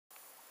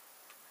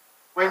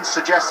Win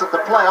suggests that the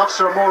playoffs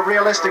are a more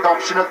realistic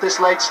option at this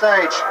late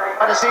stage.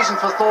 Had a season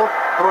for Thorpe,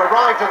 who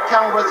arrived at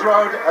Kenilworth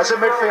Road as a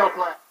midfield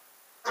player.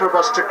 Through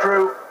bus to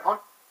Crewe.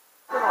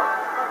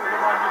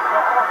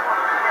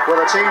 Well,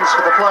 the teams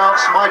for the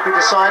playoffs might be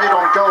decided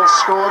on goals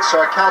scored,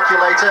 so a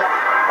calculator,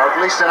 or at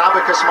least an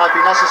abacus, might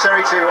be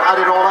necessary to add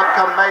it all up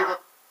come May.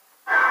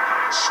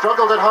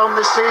 Struggled at home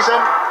this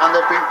season, and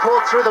they've been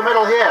caught through the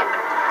middle here.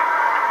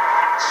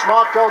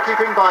 Smart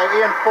goalkeeping by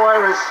Ian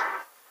Foyer is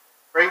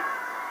free.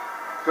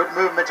 Good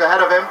movement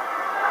ahead of him.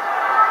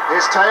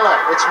 Here's Taylor.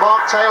 It's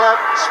Mark Taylor.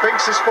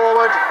 Spinks is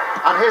forward.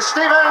 And here's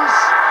Stevens.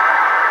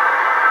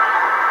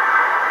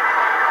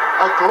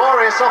 A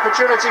glorious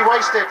opportunity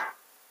wasted.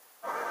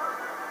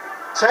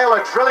 Taylor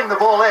drilling the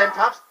ball in.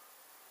 Perhaps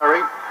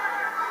Evans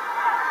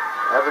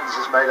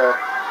has made a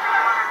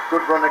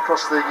good run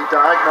across the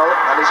diagonal,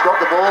 and he's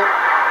got the ball.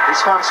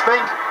 He's found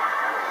Spink.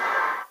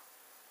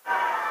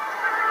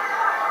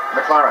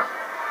 McLaren.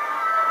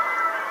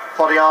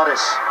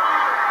 Fodiadis.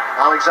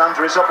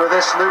 Alexander is up with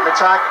this Luton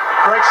attack.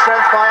 Great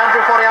strength by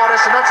Andrew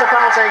Fodiadis, and that's a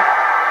penalty.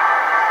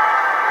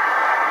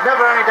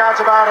 Never any doubt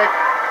about it.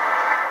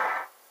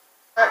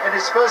 In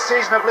his first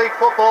season of league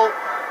football,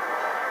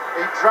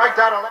 he dragged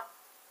out a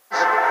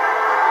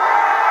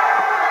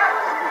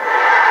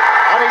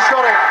and he's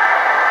got it.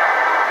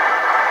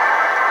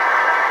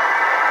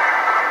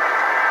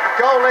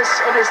 Goalless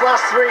in his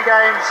last 3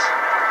 games,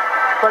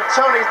 but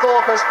Tony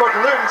Thorpe has put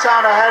Luton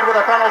Town ahead with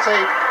a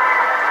penalty.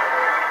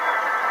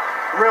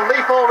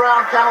 Relief all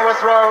round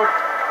Kenilworth Road.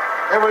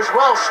 It was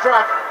well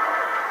struck.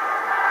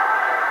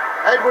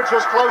 Edwards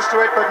was close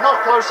to it, but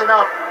not close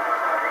enough.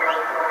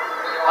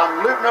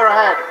 And Luton are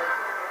ahead.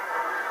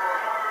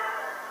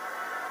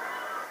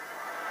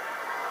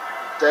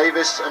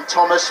 Davis and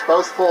Thomas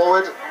both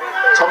forward.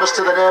 Thomas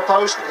to the near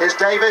post. Here's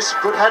Davis.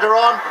 Good header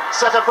on.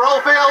 Set up for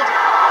Oldfield.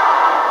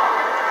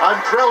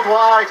 And drilled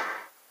wide.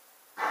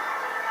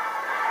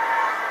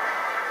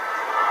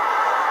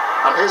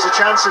 And here's a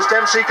chance as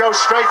Dempsey goes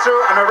straight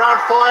through and around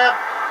Foyer.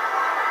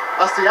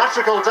 A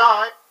theatrical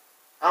dive.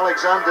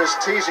 Alexander's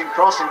teasing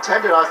cross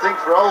intended, I think,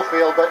 for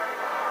Oldfield, but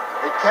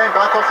it came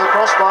back off the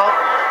crossbar.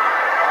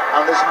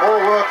 And there's more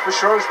work for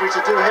Shrewsbury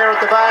to do here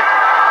at the back.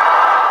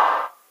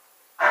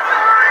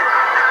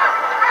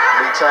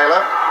 Lee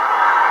Taylor.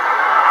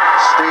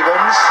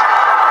 Stevens.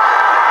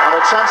 And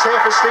a chance here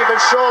for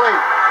Stevens, surely.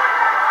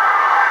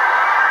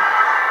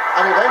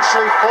 And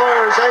eventually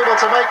Foyer is able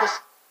to make a...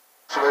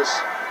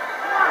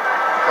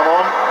 Come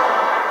on.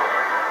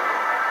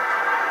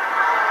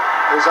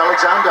 Here's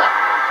Alexander.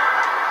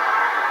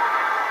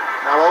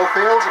 Now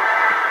Oldfield.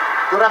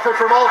 Good effort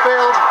from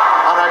Oldfield.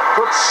 And a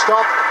good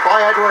stop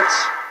by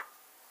Edwards.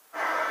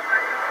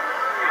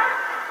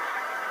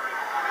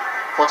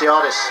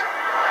 Fodiadis.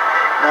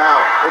 Now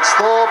it's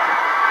Thorpe.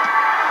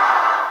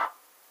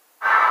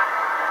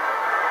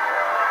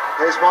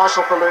 Here's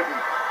Marshall for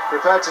Luton.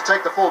 Prepared to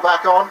take the full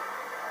back on.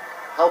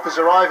 Help is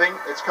arriving.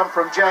 It's come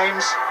from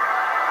James.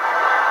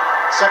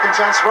 Second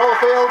chance for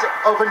Oldfield,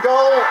 open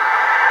goal,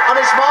 and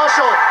it's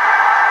Marshall.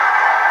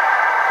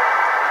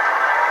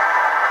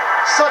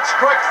 Such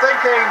quick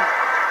thinking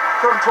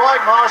from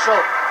Dwight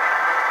Marshall.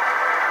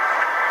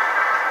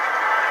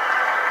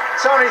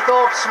 Tony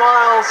Thorpe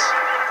smiles.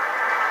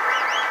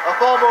 A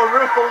far more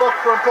rueful look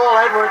from Paul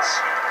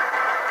Edwards.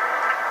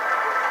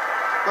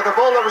 But the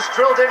ball that was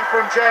drilled in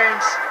from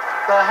James,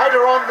 the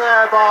header on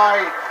there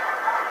by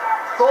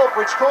Thorpe,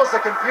 which caused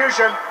the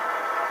confusion,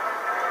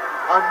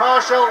 and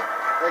Marshall.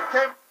 They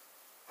came.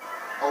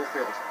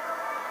 Oldfield.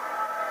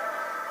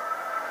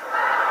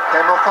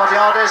 Came on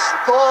Fodiadis.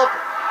 Thorpe.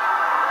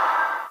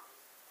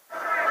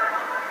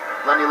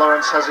 Lennie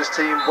Lawrence has his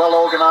team well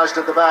organised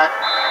at the back.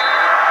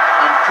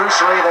 And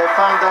crucially, they've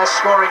found their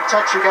scoring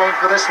touch again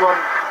for this one.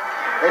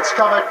 It's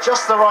come at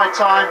just the right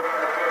time.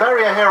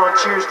 Bury are here on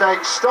Tuesday.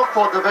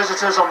 Stockport the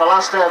visitors on the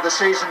last day of the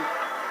season.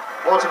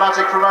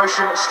 Automatic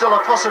promotion is still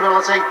a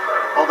possibility,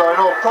 although in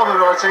all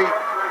probability,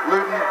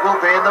 Luton will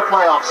be in the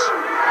playoffs.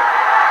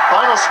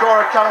 Final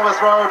score at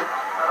Kenilworth Road,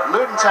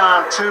 Luton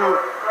Town 2,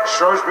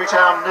 Shrewsbury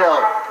Town 0.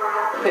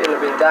 People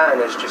have been doubting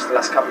us just the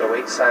last couple of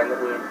weeks, saying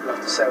that we'd love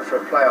to settle for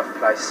a playoff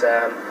place,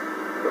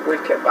 but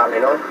we've kept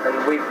battling on, and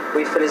we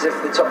feel as if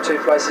the top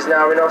 2 places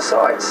now are in our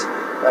sights.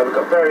 We've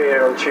got Bury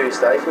here on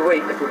Tuesday. If we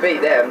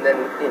beat them,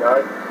 then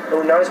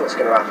who knows what's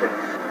going to happen.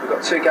 We've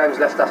got 2 games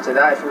left after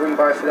that. If we win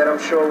both of them, I'm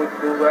sure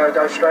we'll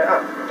go straight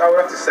up. I would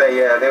have to say,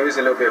 there is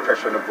a little bit of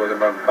pressure on the board at the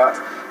moment, but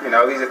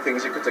these are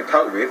things you've got to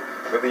cope with,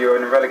 whether you're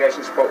in a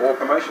relegation spot or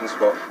promotion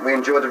spot. We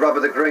enjoyed the rub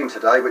of the green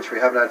today, which we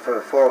haven't had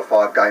for 4 or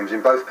 5 games in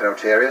both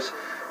penalty areas,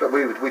 but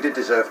we did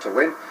deserve to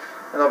win,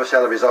 and obviously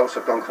the results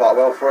have gone quite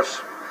well for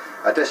us.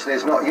 Our destiny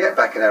is not yet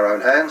back in our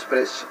own hands, but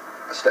it's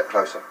a step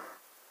closer.